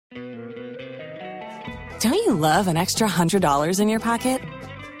Don't you love an extra $100 in your pocket?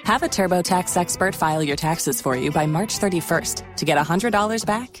 Have a TurboTax expert file your taxes for you by March 31st to get $100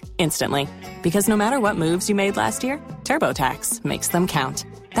 back instantly. Because no matter what moves you made last year, TurboTax makes them count.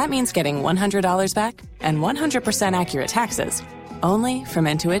 That means getting $100 back and 100% accurate taxes only from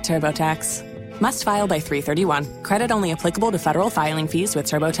Intuit TurboTax. Must file by 3/31. Credit only applicable to federal filing fees with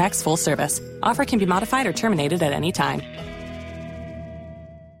TurboTax full service. Offer can be modified or terminated at any time.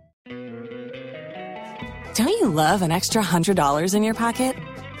 Don't you love an extra $100 in your pocket?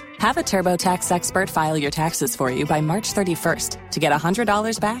 Have a TurboTax expert file your taxes for you by March 31st to get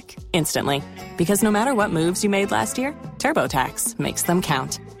 $100 back instantly. Because no matter what moves you made last year, TurboTax makes them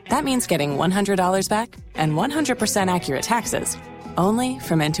count. That means getting $100 back and 100% accurate taxes only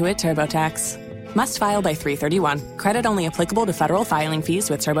from Intuit TurboTax. Must file by 3/31. Credit only applicable to federal filing fees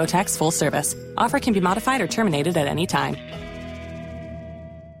with TurboTax full service. Offer can be modified or terminated at any time.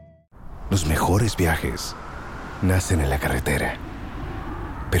 Los mejores viajes nacen en la carretera,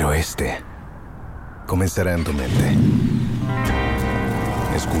 pero comenzará en tu mente.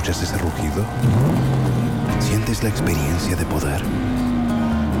 ¿Escuchas ese rugido? ¿Sientes la experiencia de poder?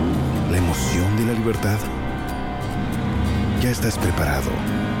 ¿La emoción de la libertad? Ya estás preparado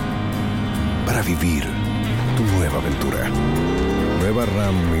para vivir tu nueva aventura. Nueva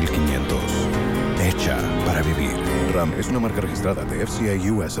Ram 1500. Hecha para vivir. Ram es una marca registrada de FCI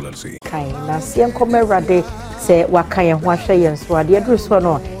US LLC. Na sien komerade se wakaye ho ahwe yen so ade adruso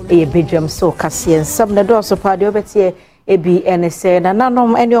no e bedwam so kasien sam na do so pa de obetie ebi enese na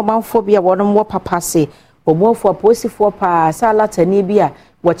nanom ene omanfo bia wonom wo Papaase omofo aposifo pa salatani bia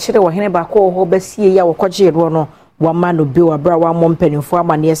wo kire wo hene ba ko ho basie ya wo kogye ro no wama no bi wabra wa mo mpanimfo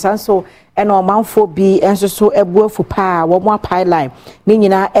amane sanso ene omanfo bi enso so ebuafu pa wo mo pipeline ni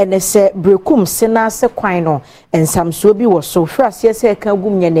nyina ene se brekum sena se kwan no ensamso bi wo so hwase se ka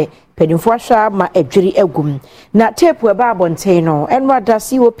gum nyene panimfo ahwa ma adwiri agum na tape e ba abonten no enwa da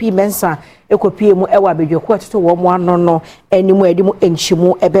COP mensa ekopie mu ewa bedweko atoto wo mo ano no enimu edimu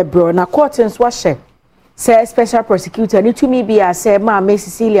enchimu ebebro na court nso ahye se special prosecutor ni tumi bia se ma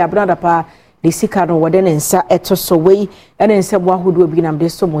Cecilia Brandapa de sika no wode ne nsa etoso wei ene nsa bo ahodo obi nam de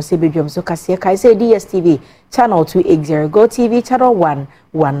so mo se bedwam so kase kai se DSTV channel 280 Go TV channel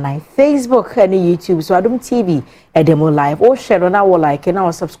 119 Facebook and YouTube so Adom TV edemo live o share na wo like na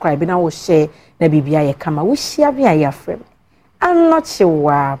wo subscribe na wo share na bibia ye kama wo share bia ya frem anoche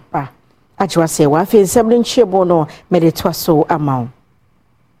wa pa ajwa se wa fe nsem ne nchebo no me de to so amount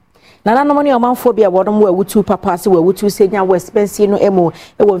Nana no money omanfo bia wodom wa Awutu Papaase wa Awutu senya West Bensi no emo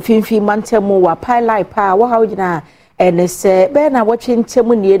e wo mfimfi mantemu wa pipeline pa wa ha ogina ene se be na wo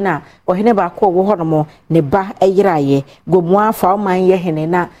twentemu nie na ohene ba ko wo honomo ne ba eyiraye gomwa fa man ye hene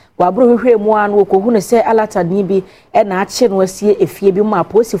na wa bro hwehwe mu an wo ko hu ne se alata ni bi e na ache no asie efie bi mu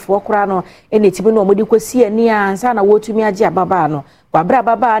aposifo kora no ene tibi no omodi kwasi ani ansa na wotumi age ababa no wabra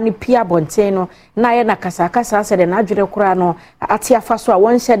baba ni pia bonten no na ye na kasa se de na adwere kora no ate afa so a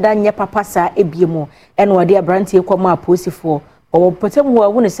won hyeda nye Papaase ebiemu ene wode abrantie kwama aposifo o potem ho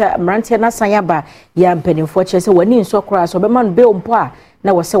awu ne se mrantie na sanya ba ya mpanimfo kire se wani nso kora so be man be ompo a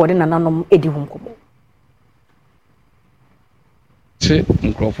na wo se wode nananom edi ho nkomo che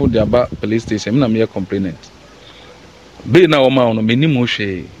nkrofo de aba police station na me complainant be na o ma no menim ho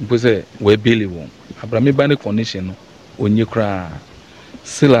hwe mpo se we beli won abrame ba ne condition no onye kra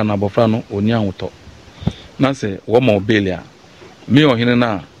sila na bofra no onye anwoto na se wo ma obeli a me ohene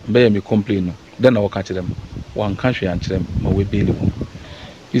na be me complain no den na wo ka kire m wan ka hwe an kire m ma we beli won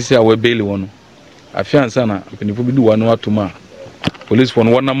isi a we beli won no afiansa na penifo bi du wa no atoma police for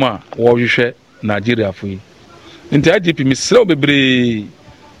no wona ma wo hwehwe Nigeria fo yi nti IGP misrew bebre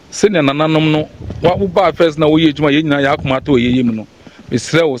senior nananom no wa ba first na wo ye adwuma ye nyina ya akoma to ye yem no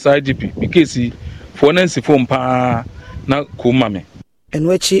misrew sa IGP mikesi fo nansi fo mpa na ko mame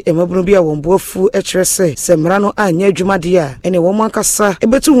enwachi emabunu bia wonboafu ekyerese semra no anya adwuma de a ene wo mankasa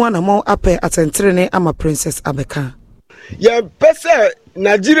ebetu ho anamo apɛ atentrene ama Princess Abeka ye pese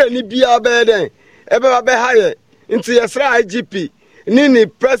Nigeria ni bia be den ebe ba be haye nti yesra IGP ni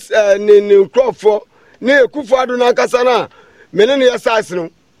press ni crofo ni ekufo adu na kasa na mene ne yesase no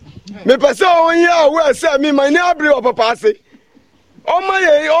me pese onye a we se mi man ni abre o Papaase o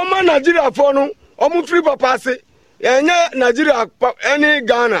ma Nigeria fo no o mu free Papaase enye Nigeria any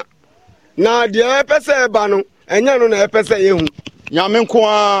Ghana na de pese ba no enye no na pese ye hu nyame nko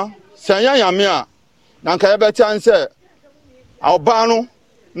a sanya nyame a na nka yebeti anse oba no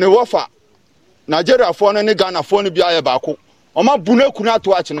ne wofa Nigeria fo no ne Ghana fo no bia ye ba ko o ma bu na kuna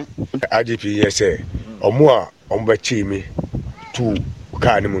to ache no IGP yese omo a omba chimi tu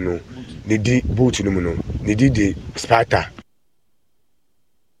ka ne mu no ne di boot ne mu no ne di de Sparta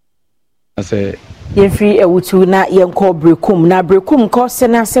ase Yemfri Awutu na yenko brekum na brekum ko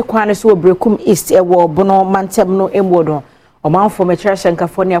sena se kwane so brekum east ewo bono mantem no emwodo omanfo mechira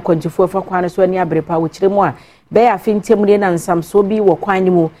shankafo ne akwantifo fa kwane so ani abrepa wo kiremu a be afintem ne na nsamso bi wo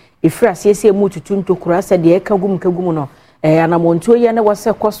kwane mu efri asiesie mu tutunto kura se de kagum no anamonto ye ne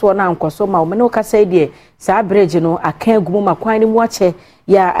wose koso na ankoso ma wo ne kasa de sa bridge no akan gumu ma kwane mu ache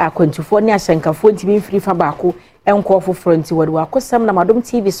ya akwantifo ne ashankafo ntimi mfiri fa baako enko foforo nti wode wakosam na madom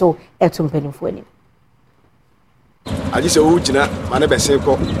TV so etumpanifo ani aji se wo gina mane bese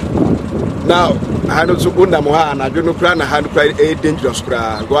ko now hanu so bunda mo ha anadwo no kura na hanu kura dangerous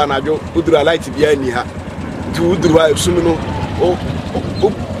kura go anadwo udura light bia ni ha tu udura sumi no o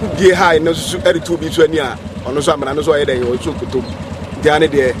die ha no so eritu bi so ani a ono so amana no so yeden o so kutum diane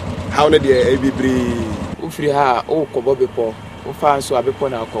de how ne de ebibri o firi ha o ko bobepo o fa so abepo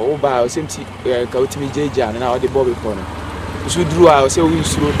na ko o ba o semti ka otimi jeja na o de bobepo no so duru a o se we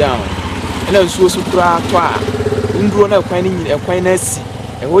slow down ela so kura to a nduro na kwan ni kwan na si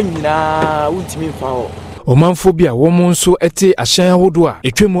ho nyina wuntimi mfa ho omanfo bia wo mo nso ete ahyan ahodo a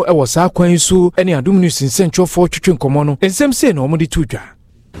etwemu e wo saa kwan so ene adom nu sinsentwofo twetwe nkomo no ensem se na omode tudwa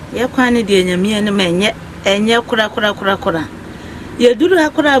ye kwan ni de nyame ne menye enye kura ye duru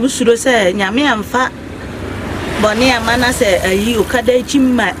akura abusuro se nyame amfa boni amana se ayi okada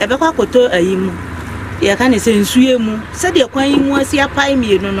chimma ebekwa akoto ayi mu ye kan se nsuye mu se de kwan yi mu asi apai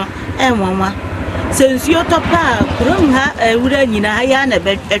mienu no enwanwa sensuyo topa kurum ha wura nyina ha ya na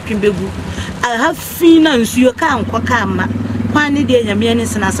betwembegu ha fina nsuyo ka ankwa ka ma kwan ne de nyame ne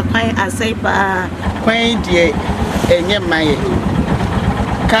sena se kwan asai pa kwan de enye maye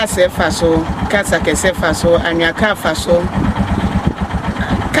ka se faso ka sa ke se faso anya ka faso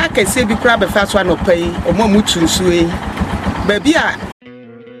ka ke se bi kura be faso anopai omo mutu nsuye baby a.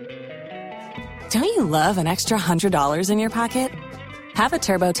 Don't you love an extra $100 in your pocket? Have a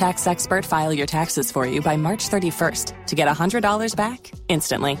TurboTax expert file your taxes for you by March 31st to get $100 back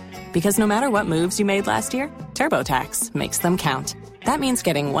instantly. Because no matter what moves you made last year, TurboTax makes them count. That means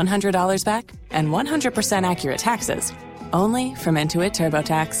getting $100 back and 100% accurate taxes only from Intuit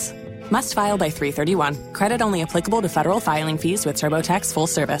TurboTax. Must file by 3/31. Credit only applicable to federal filing fees with TurboTax full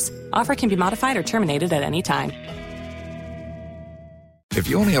service. Offer can be modified or terminated at any time. If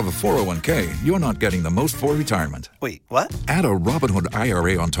you only have a 401k, you're not getting the most for retirement. Wait, what? Add a Robinhood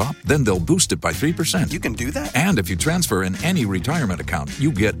IRA on top, then they'll boost it by 3%. You can do that? And if you transfer in any retirement account, you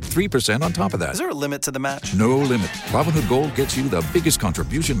get 3% on top of that. Is there a limit to the match? No limit. Robinhood Gold gets you the biggest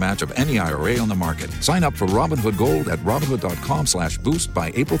contribution match of any IRA on the market. Sign up for Robinhood Gold at Robinhood.com/boost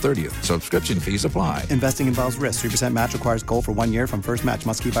by April 30th. Subscription fees apply. Investing involves risk. 3% match requires gold for 1 year from first match.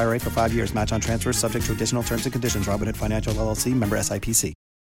 Must keep IRA for 5 years. Match on transfers subject to additional terms and conditions. Robinhood Financial LLC, member SIPC.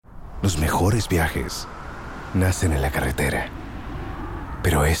 Los mejores viajes nacen en la carretera,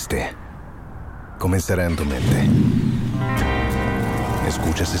 pero este comenzará en tu mente.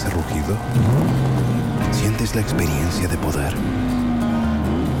 ¿Escuchas ese rugido? ¿Sientes la experiencia de poder?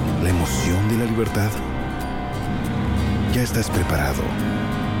 ¿La emoción de la libertad? Ya estás preparado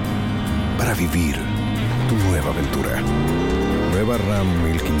para vivir tu nueva aventura. Nueva Ram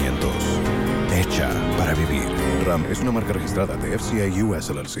 1500. Hecha para vivir. Ram es una marca registrada de FCI US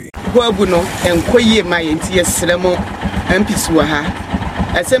LLC. Guabuno enkoye my ntie sremo ampisu ha.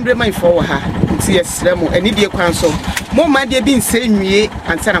 Assembly my for ha. Ntie sremo eni de kwan so. Mo ma de bi nse nwie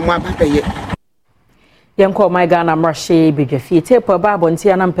ansana mo ababeye. Yenko my Ghana mrashe bidwafi tepo babo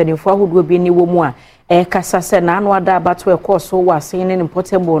ntia na mpanifo ahodo bi ni wo mu a kasa se na anu ada abato ekoso wa sen ne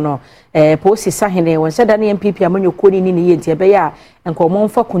portable no posi sahene won se da ne MPP amanyoko ni ni yenti ebe ya enkomo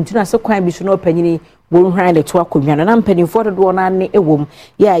mfa kontinu ase kwan bi so no panyini won hwan de to akonwa na mpanifo do na ne ewom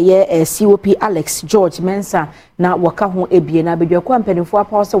ya ye COP Alex George Mensa na waka ho ebie na bedwako mpanifo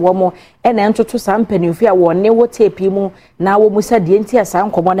apa se wo mo na entoto sa mpanifo a won ne wo tape mu na wo musa de enti asa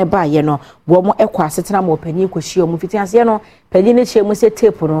nkomo ne ba ye no wo mo ekwa asetena mo panyi kohie mu fitiase no panyi ne chie mu se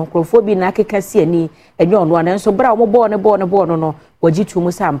tape no krofo bi na akeka si ani enye ono ana nso bra wo bo ne no wajitu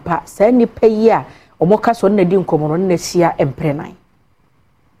mu sampa sa nipa yi a omo kaso na di nkomo no na sia emprenan.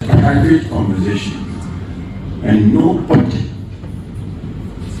 Private conversation and nobody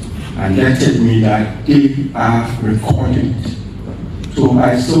alerted me that they are recording it. So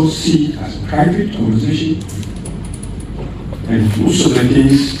I still see it as private conversation, and most of the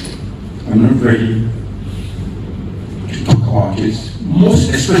things I'm not ready to talk about it, most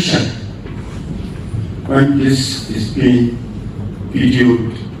especially when this is being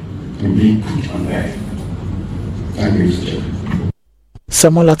videoed and being put on there. Thank you, Mr.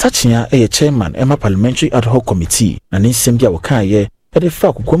 Samuel Atachia chairman Emma Parliamentary Ad Hoc Committee na nsɛm bia wɔkaayɛ ɛde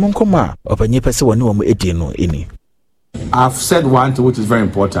fa kokomunkom a ɔpanye pɛsɛ wɔne wɔn edi no eni. I've said one thing which is very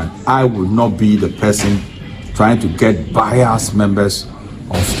important. I will not be the person trying to get biased members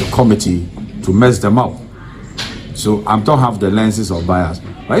of the committee to mess them up. So I don't have the lenses of bias.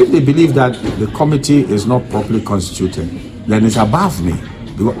 But if they believe that the committee is not properly constituted, then it's above me.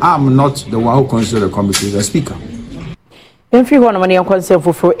 Because I'm not the one who constitutes the committee, the speaker. Every one of my concern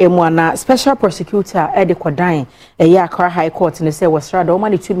for Emwana special prosecutor Eddie Kwadan, a Yakar High Court, and they say was rather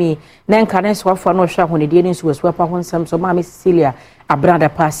money to me. Then can for no shop when the dealings was weapon some so Mammy Cecilia, a brother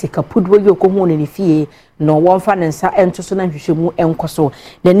passy, Capudwo Yokohun in the fee, no one fan and sa entoson and Jushimu and Coso.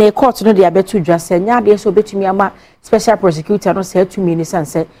 The near court no the abetu just said, Yadia so bet to me ama special prosecutor no said to me in the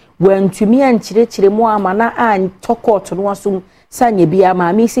sunset, when to me and Chile more mana and talk court to no assume. Sanye bia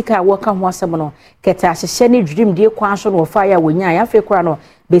ma misika waka ho asem no keta ahyehye ne dream de kwanso no fire wonya ya fe kra no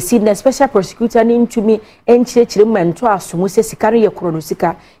be see the special prosecutor ni ntumi enchirechire mmento asomu se sika no ye kro no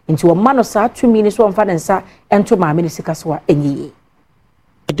sika nti wo ma no sa tumi ni so mfa ne nsa ento ma me ne sika so a enyi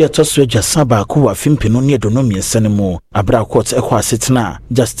de toso jasa ba ko wa fimpino ne edonomi ensanemu abra court ekwa asetena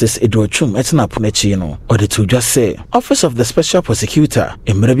justice edwachum etena ponachi no ode to just say office of the special prosecutor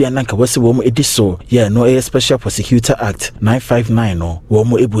emre bia nanka wase wo mu ediso ye no a special prosecutor act 959 no wo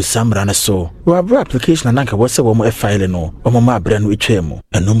mu ebu samra ne so wa abra application nanka wase wo mu file no o mu abra no etwemu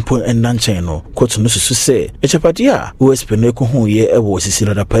enumpo enanchen no court no susu say echapade a OSP no ekohu ye ewo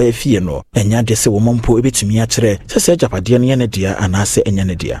sisira da pa afie no enya de se wo mpo ebetumi a kire se echapade no ye ne dia anase enya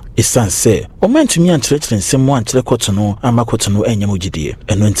ne dia isanse o mentumi ankyerɛkyerɛ nsɛm ankyerɛ koto no ama koto no enya mogidie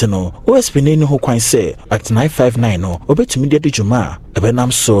eno nti no OSP ne ho kwan sɛ act 959 no obetumi de adwuma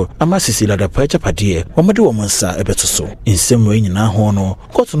ebenam so ama sisila da pa chapade omode wo monsa ebeto so nsɛm we nyina ho no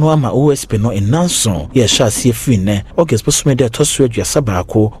koto no ama OSP no enanso ye hya se free ne August bosume de toso aduasa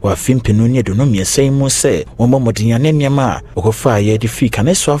baako wa fimpinu ne do no miɛsɛn mu sɛ wɔmmɔden ane nneɛma okofa ye de free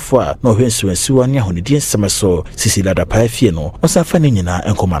kanesoafo a na ohwensuwansi wɔ ne ahonedi nsɛm so sisila da pa fie no osafa ne nyina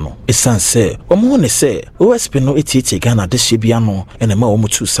enkoma no esanse omo ne se OSP no etietie Ghana de hye bia no ene ma omo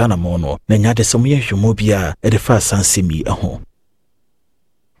tu sana mo no na nya de som ye hwemo bia e de fa sansemi eho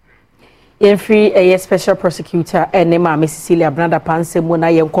free a special prosecutor ene ma Cecilia Branda Pansemu na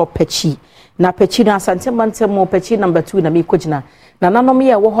yenko pechi na pechi na asante mantemo pechi number 2 na mi kogina na nanom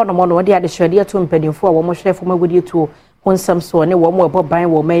ye wo hono mo no wode ade hwede to mpanimfo a wo mo hwefo magudi to honsam so ne wo mo ebo ban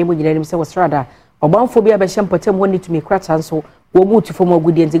wo man mu nyina nim se wasrada obanfo bia be hyempotem woni tumi krata nso wo mu tu fo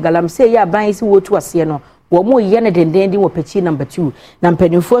magudi enti galam se ya ban si wo tu ase no wo mo ye ne denden di wo pechi number 2 na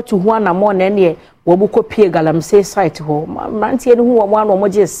mpanimfo tu ho na mo na ne wo bu kopie galam se site ho mantie ne ho wo mo ano mo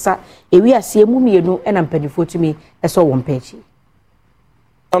je sa ewi ase mu mienu na mpanimfo tumi eso wo pechi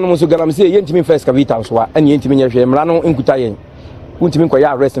anu muso galam se yentimi first kavita so a ene yentimi nyehwe mra no nkuta yen untimi nkɔ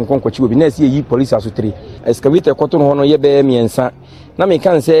ya arrest nkonkɔchi obi na ase yi police asotire excavator kɔto no ho no ye be miensa na me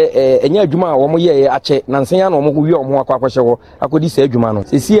kan se enya adwuma a wo mo ye ache na nsen ya na wo mo wi o mo akwakwahye ho akodi sa adwuma no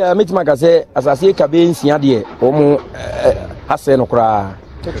sesi a metima ka se asase ka be nsia de wo mo ase no kra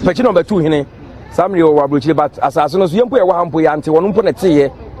pechi number 2 hene samri o wabrochire but asase no so yempo ye wa hampo ya ante wono mpo na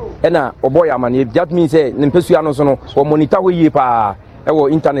teye na oboy amane that means say nempesu ya no so no wo monitor ho yie pa ewo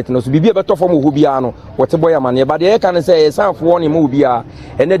internet no so bibia beto fom ho bia no wote boy amane ba de kan say sanfo ne mo bia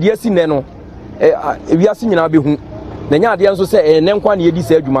ene de asi ne no wiase nyina be hu na nya ade nso say ne nkwa ne yedi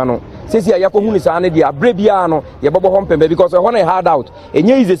sa adwuma no sesi ya ko hu ni sa ne de abre bia no ye bobo ho mpembe because ho na hard out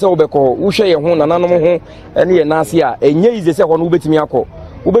enye ize say obekọ wo hwe ye ho nananom ho ene ye nase a enye ize say ho no ubetimi akọ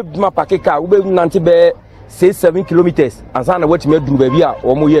ubebima pakeka ubebunante be 6-7 kilometers ansa na watimi aduru ba bia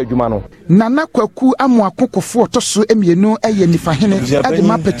wo mo ye adwuma no nana kwaku amoakokofo otoso emienu eye nifahene ade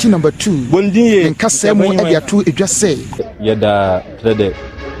ma pechi number 2 nka se mu ade atu edwase ye da trade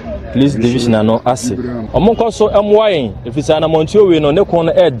police division ano ase omonko so emwayen efisa na montio we no ne kon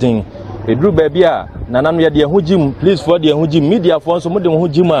no eden eduru ba bia nana no ye de hujim police for de hujim media for so mo de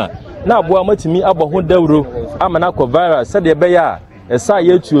hujim a na aboa matimi abo ho dawro amana ko virus se de be ya esa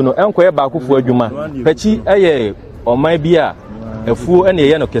yetuo no enko ye baakofo adwuma pechi eye oman bia efuo ene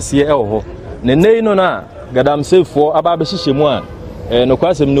ye no kese ewo ho ne nei no na gadamsefo aba be hyehyemu a no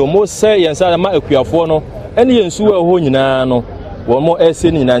kwasem no mo se yensa ma akuafo no ene yensu wa ho nyina no wo mo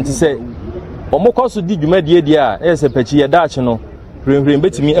ese nyina nti se omo koso di dwumadie dia ese pechi ye daache no hrenhren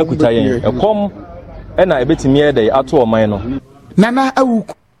betimi akuta yen ekom ena ebetimi ede ato oman no nana awu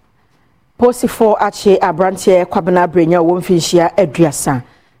Posifo ache abrantie kwabena brenya wo mfinhia aduasa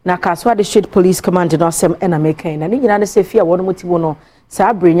na kaswa de state police command no sem ena mekan na nyina ne se fia wono motibo no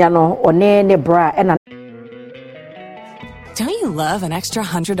sa brenya no one ne bra ena. Don't you love an extra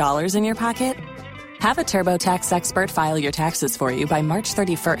 $100 in your pocket? Have a TurboTax expert file your taxes for you by March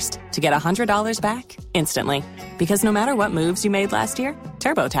 31st to get $100 back instantly. Because no matter what moves you made last year,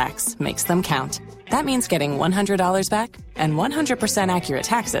 TurboTax makes them count. That means getting $100 back and 100% accurate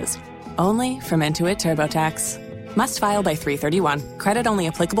taxes, only from Intuit TurboTax. Must file by 3/31. Credit only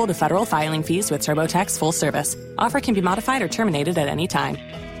applicable to federal filing fees with TurboTax full service. Offer can be modified or terminated at any time.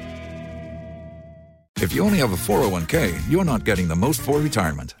 If you only have a 401k, you're not getting the most for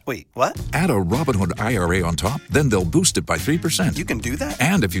retirement. Wait, what? Add a Robinhood IRA on top, then they'll boost it by 3%. You can do that?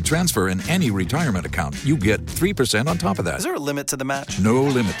 And if you transfer in any retirement account, you get 3% on top of that. Is there a limit to the match? No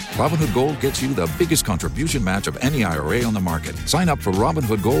limit. Robinhood Gold gets you the biggest contribution match of any IRA on the market. Sign up for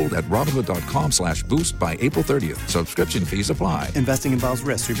Robinhood Gold at Robinhood.com/boost by April 30th. Subscription fees apply. Investing involves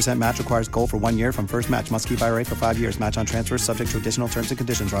risk. 3% match requires gold for 1 year from first match. Must keep IRA for 5 years. Match on transfers subject to additional terms and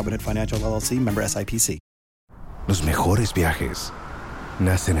conditions. Robinhood Financial LLC, member SIPC. Los mejores viajes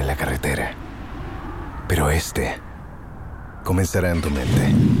nacen en la carretera, pero este comenzará en tu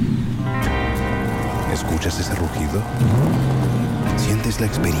mente. ¿Escuchas ese rugido? ¿Sientes la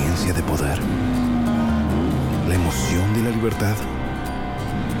experiencia de poder? ¿La emoción de la libertad?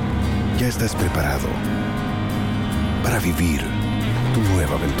 Ya estás preparado para vivir tu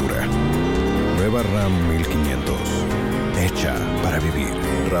nueva aventura. Nueva RAM 1500. Hecha para vivir.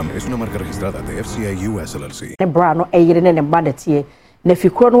 RAM es una marca registrada de FCI US LLC. Ne bra no eyire ne ba de tie. Ne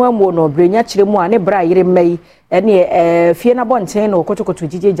fikro no amu no brenya kire mu a ne bra yire mai ene fie na bonten no kotokoto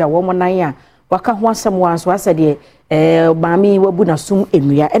gigeja wo mo nan a waka ho asem wanso asede maami wabu na sum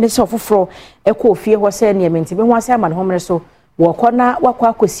enua ene se ofoforo ekọ fie ho se ne menti be ho asem ma ne homre so wo kona wakọ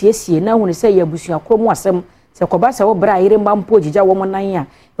akosiesie na hunu se ya busua kromu asem se koba se wo bra yire mbampo gigija wo mo nan a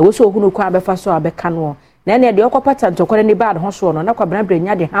ewo so ohunu kwa abefa so abeka no na ene de okopata ntokore ne bad ho so no na kwabra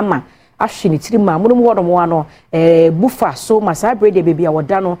brenya de hama ahwe ne tirima munum wo no mo ano bufa so masabre de bebia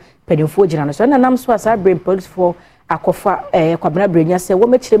woda no pedinfo gina no so na nam so asabre police for akofa kwabra brenya se wo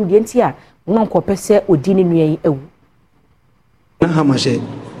mekirem de enti a no nkopese odi ne nuan ewu na hama she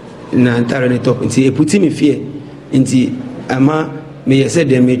na ntare ne top enti eputi me fie enti ama me yese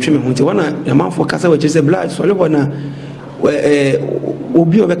de me twe me ho enti wana amanfo kasa wa chese blood so le bona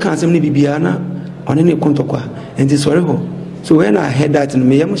obi obeka asem ne bibia na one ne kontokwa enti sori ho so when I heard that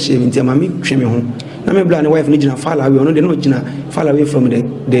me yam shame enti ama me twe me ho na me blood ne wife ne gina fall away ono de no gina fall away from the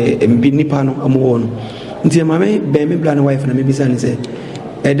mp nipa no amowo no enti ama me be me blood ne wife na me bisa ne say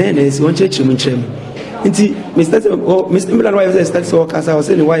then is one church mu nkyerem nti Mr. Milan wife start so kasa o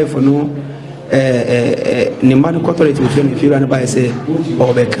say ne wife no ne man corporate with me feel and buy say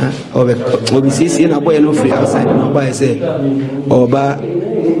obeka obi sisi na boy no free outside no buy say oba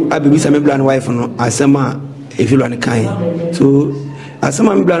abibisa me Milan wife no asema if you want kan so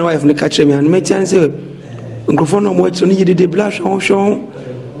asema me Milan wife no catch me and me chance say microphone no mo so ni de blush on show.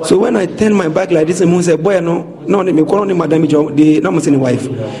 So when I turn my back like this, I say, boy, no, me call on madam, the no say wife.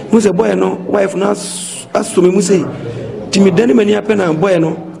 I say, boy, no, wife, no, as to me, I say, Timmy Denny, many happen, and boy,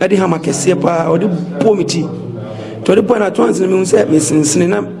 no, I didn't have my casepa or the pomity. To the point at once, I say, Miss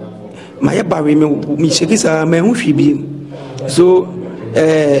Nina, my barry, me shake his my own be. So,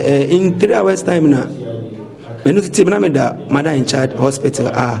 in 3 hours' time now, I know the team, mother in charge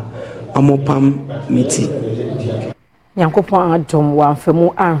hospital, amopam miti. Yankopon adom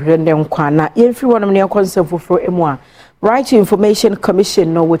wanfemu anhwere ne nkwa na yemfi wonum ne konsem foforo emu a Right to Information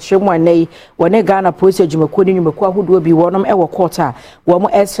Commission no which one wone Ghana police adwumako ne nwumako ahodo bi wonum e wo court a wo mo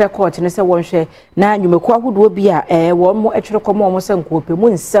extra court ne se wonhwe na nwumako ahodo bi a wo mo etwere komo mo se nkopemu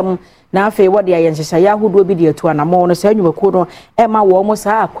nsem na afi wo de ayenhyehya ya ahodo bi de atu anamo no se nwumako no e ma wo mo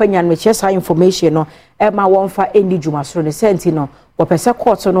sa akwanya no che sa information no e ma wo mfa endi dwumasoro ne senti no wopese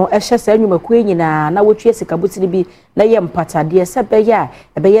court no ehye sa nwumako nyina na wotwe sikabutini bi na ye mpatade se be ya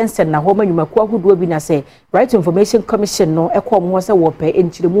e be yensen na ho ma nwumako ahodo bi na se Right to Information Commission no ekọ mo se wo pe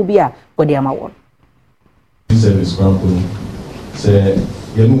enchiremu bi a wo de ama won service kwampo se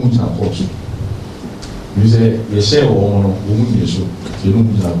ye no muta court you say ye share wo no wo mu ye so ye no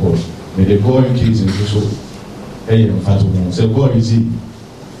muta court me the boy kids in so e ye mfato mo se boy zi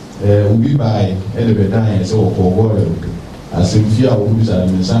ubi bai e le bedan se wo ko go asemfi a wo bi sa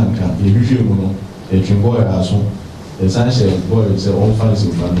me sanka ye hwehwe mu no e twingo ya so e san share boy se on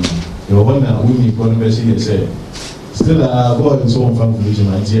fancy fan no one na uni ko no say still boy so on fan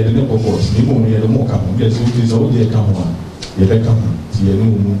vision and ye the purpose ni mo ye the mo ka mo get so ye ka mo ye be ka mo ti ye no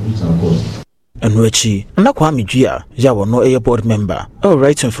mu muta court Enwechi na kwa midua ya wono eye board member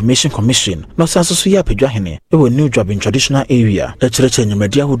Right to Information Commission no sanso so ya pedwa hene e wo new job in traditional area e chereche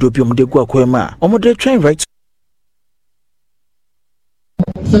nyamadi ahodo bi omde gu akwema omde train right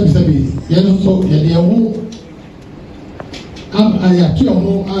sabi yeno so ye hu ayaki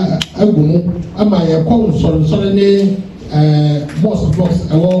omo agumu ama ye kwa so ne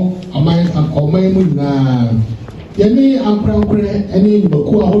box ewo amai mu na ye ni ankran eni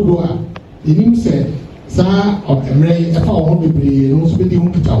boku ahodo a Inim said, Sir of Emre, if I want to be no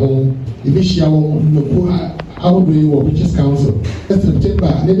speaking to home, if she won't the poor Awutu or British Council. That's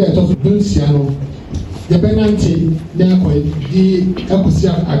September, maybe I just do Siano. The penalty, therefore, the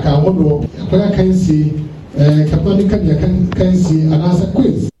Akusia Akawodo, where I can see, Catholic can see, and answer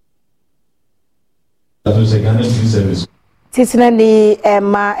quiz. That was a Ghana Free Service. Titinani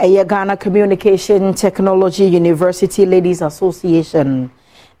Emma Ghana Communication Technology University Ladies Association.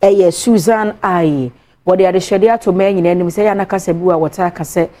 Susan I. What they are the Shadia to men in enemy say Anakasebu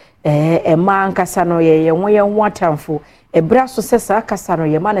Wataka Emma Cassano ye waterful. A brasso sessa Cassano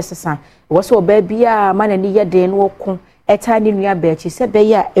ye manessa was so baby a man and ya den walk a tiny near bed. She said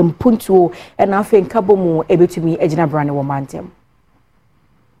they are in punto and nothing cabomo able to me Edna Brand womantem.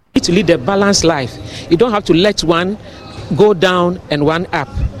 To lead a balanced life, you don't have to let one go down and one up.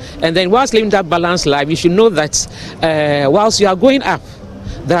 And then whilst living that balanced life, you should know that whilst you are going up,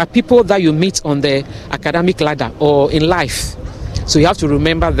 there are people that you meet on the academic ladder or in life. So you have to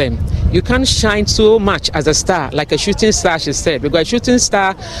remember them. You can't shine so much as a star, like a shooting star, she said, because a shooting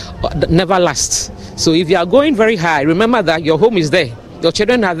star never lasts. So if you are going very high, remember that your home is there, your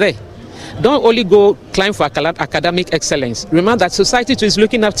children are there. Don't only go climb for academic excellence. Remember that society too is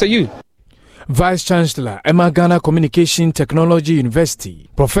looking after you. Vice Chancellor Emma Ghana Communication Technology University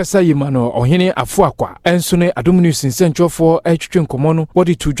Professor Yimano Ohene Afuakwa ensone Adumunus Central for Etwetwe Nkomono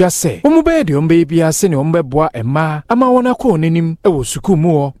wodi to just say omube de ombe bia se ne ombeboa Emma ama wona ko nenim ewo suku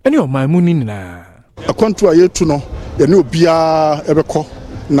mu ene oman mu nina akwantu ayetu no ye ne obia ebekọ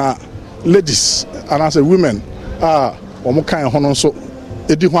na ladies and as women omukan ho no so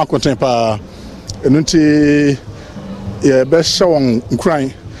edi ho akonten pa enunti ye be shawon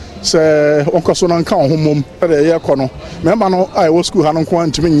nkran se onko so nan kan homom e ye kɔ no mema no ai wo school ha no ko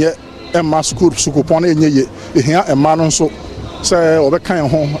antimi nye emma school pon enye ye ehia emma no so se obekan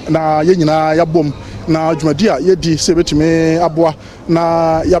ho na ye nyina ya bom na dwumadi a ye di se betimi aboa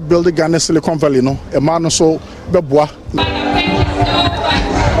na ya build Ghana Silicon Valley no emma no so beboa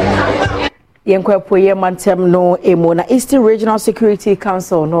Yenkwapo ye mantem no emo na Eastern Regional Security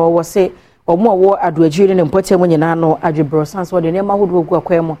Council no wo se omo wo adoadwiri ne mpotem nyina no adwebro sans wo de ne mahodo gu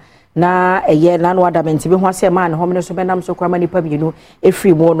akwemo na eye na no adamenti bi ho ase ma ne homne so benam so kwama nipa bienu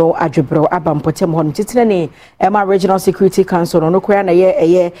efri mo no adwebro aba mpotem ho titire ne Emma Regional Security Council no kwa na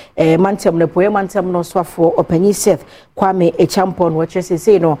ye mantem ne poye mantem no swafo opanyi Seth Kwame Echampon wo chese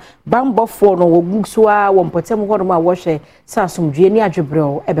sei no bambofo no wo gugso a wo mpotem ho no ma wo hwe sasomdwe ni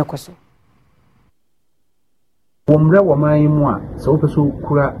adwebro ebekoso Womre woman mu a so peso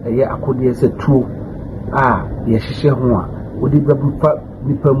kura eye akode se tuo a ye hihye ho a odi bebufa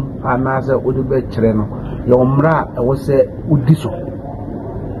nipam anaze odi be kire no ye womra e wo se odi so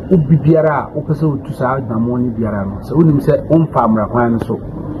ubi biara o pese otu sa adamo ni biara no se onim se omfa amra kwan so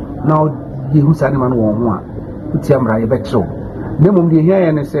na ye hu sa ne man wo ho a uti amra ye be kire nemum de hia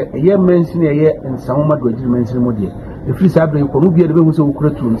ye ne se ye mansin ye nsamo madu agiri mansin mo de efiri sa abre ko no biara be hu se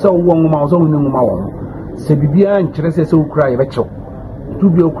okura tu se wo nwoma so wo nwoma wo se bibia nkyerese se okura ye becho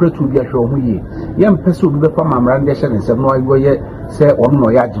tubia okura tubia hwe ho ye ye mpese obi befa mamra nde hye nsem no ayo ye se ono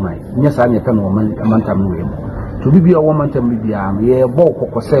no ya agimai nya sa ne ka no mantam no ye to bibia wo mantam bibia ye bo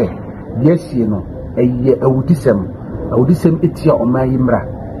kokose ye sie no eye awudisem etia oman yimra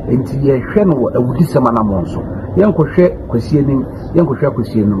enti ye hwe no awudisem anamon so ye nkohwe kwasienim ye nkohwe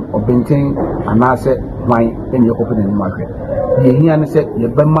kwasienim obenten anase hwan ene ye kopene ni mahwe ye hia ne se ye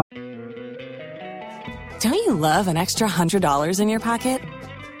bema. Don't you love an extra $100 in your pocket?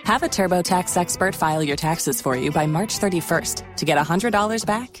 Have a TurboTax expert file your taxes for you by March 31st to get $100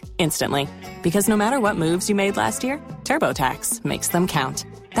 back instantly. Because no matter what moves you made last year, TurboTax makes them count.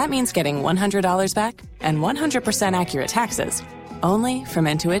 That means getting $100 back and 100% accurate taxes only from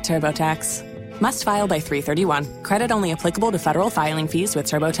Intuit TurboTax. Must file by 3/31. Credit only applicable to federal filing fees with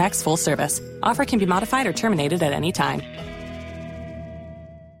TurboTax full service. Offer can be modified or terminated at any time.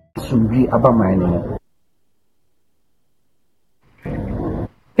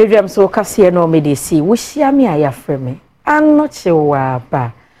 Pedram so kase no medisi wo hia me ayafreme anno chewa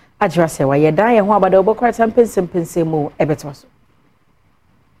ba adra se wa ye dan ye ho abada obokwa tampensem mu ebeto so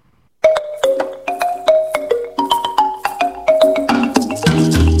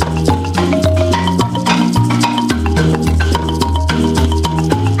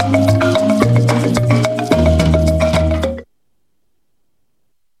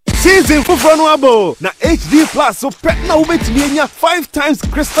Season vulnerable. Na HD Plus so pet na ubetimienya 5 times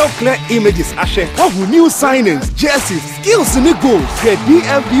crystal clear images ashe. Ohu new signings, jerseys, skills in the goals. Get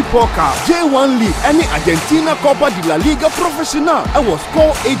DFB Poker, J1 League, any Argentina Copa de la Liga Professional. I was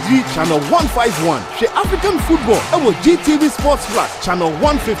called HD Channel 151. She African football. I was GTV Sports Plus Channel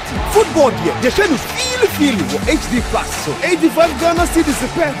 150. Football here. The channel feel with HD Plus. So 85 Ghana cedis a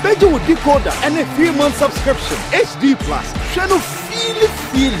pair. Bejo with decoder and a 3-month subscription. HD Plus. Channel feel.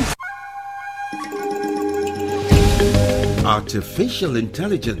 Artificial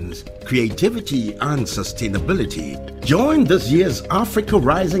intelligence, creativity, and sustainability. Join this year's Africa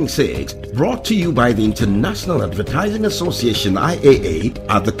Rising 6, brought to you by the International Advertising Association (IAA)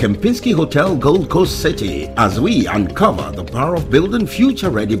 at the Kempinski Hotel, Gold Coast City, as we uncover the power of building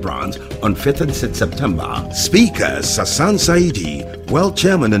future-ready brands on 5th and 6th September. Speakers: Sasan Saidi, World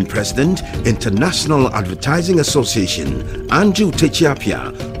Chairman and President, International Advertising Association; Andrew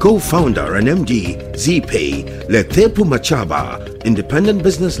Techiapia, Co-founder and MD, ZPay; Lethepu Machaba, Independent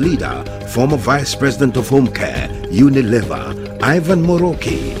Business Leader, former Vice President of Home Care, Unilever; Ivan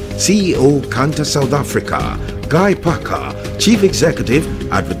Moroki, CEO, Kanta South Africa; Guy Parker, Chief Executive,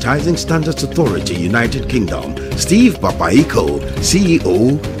 Advertising Standards Authority, United Kingdom; Steve Papaiko,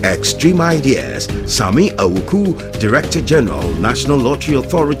 CEO, Extreme Ideas; Sami Awutu, Director General, National Lottery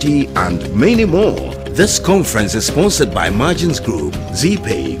Authority, and many more. This conference is sponsored by Margins Group,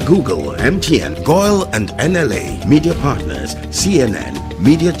 ZPay, Google, MTN, GOIL, and NLA. Media partners: CNN,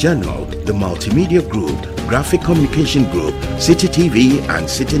 Media General, the Multimedia Group, Graphic Communication Group, City TV, and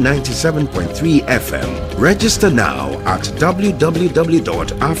City 97.3 FM. Register now at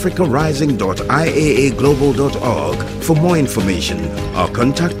www.africarising.iaaglobal.org for more information, or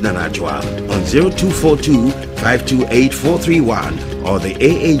contact Nanajwa on 0242 528 431 or the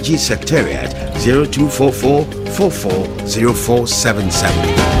AAG Secretariat 0244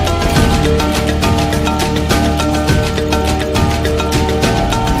 440477.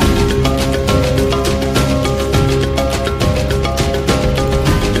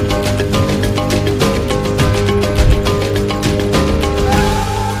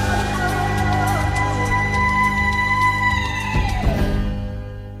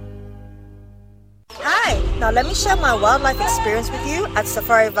 Let me share my wildlife experience with you at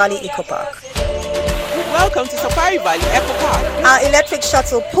Safari Valley Eco Park. Welcome to Safari Valley Eco Park. Our electric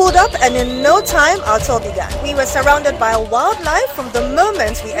shuttle pulled up, and in no time our tour began. We were surrounded by wildlife from the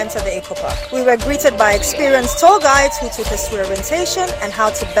moment we entered the Eco Park. We were greeted by experienced tour guides who took us through orientation and how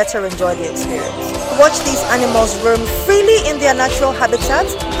to better enjoy the experience. Watch these animals roam freely in their natural habitat,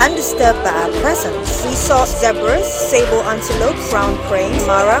 undisturbed by our presence. We saw zebras, sable antelopes, brown cranes,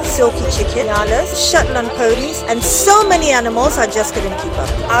 mara, silky chicken, nyalas, Shetland ponies, and so many animals I just couldn't keep up.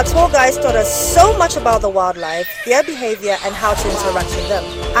 Our tour guides taught us so much about the wildlife, their behavior, and how to interact with them.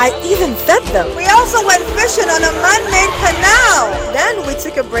 I even fed them. We also went fishing on a man-made canal. Then we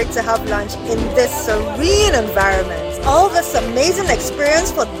took a break to have lunch in this serene environment. All this amazing experience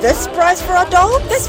for this price for adults? This